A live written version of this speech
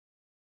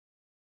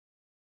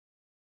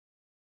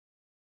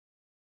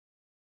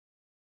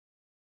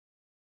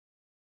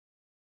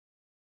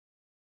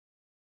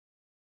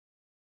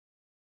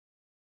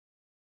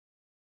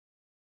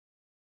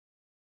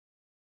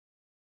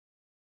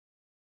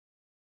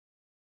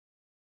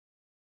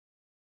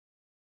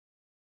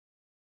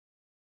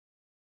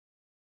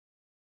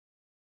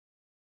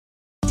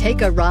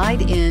Take a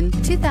ride in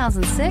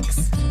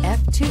 2006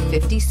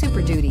 F-250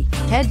 Super Duty.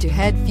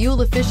 Head-to-head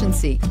fuel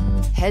efficiency,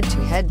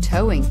 head-to-head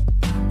towing,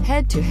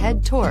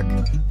 head-to-head torque.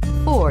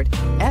 Ford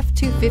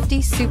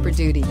F-250 Super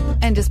Duty,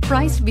 and is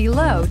priced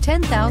below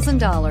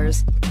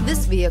 $10,000.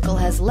 This vehicle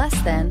has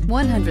less than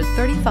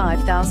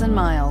 135,000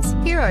 miles.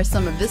 Here are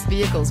some of this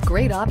vehicle's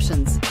great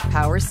options: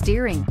 power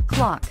steering,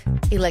 clock,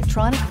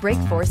 electronic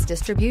brake force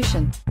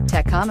distribution,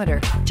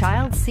 tachometer,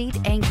 child seat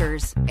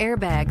anchors,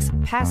 airbags,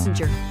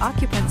 passenger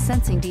occupant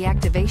sensing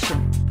deactivation.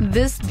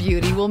 This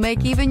beauty will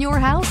make even your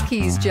house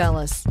keys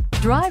jealous.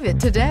 Drive it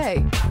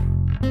today.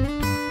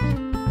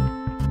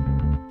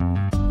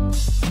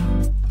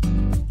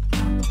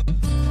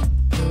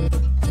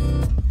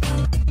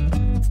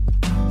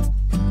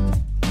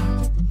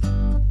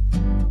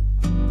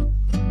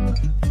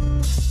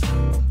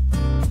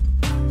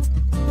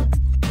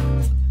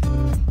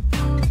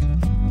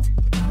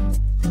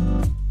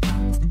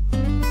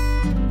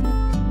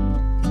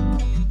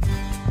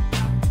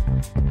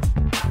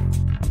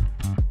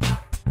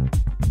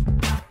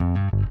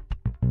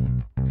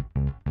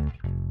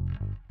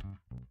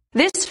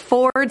 This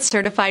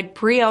Ford-certified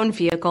pre-owned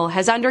vehicle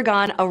has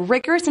undergone a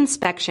rigorous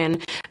inspection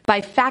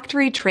by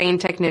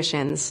factory-trained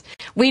technicians.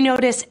 We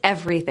notice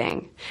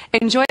everything.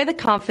 Enjoy the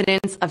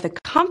confidence of the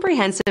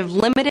comprehensive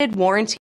limited warranty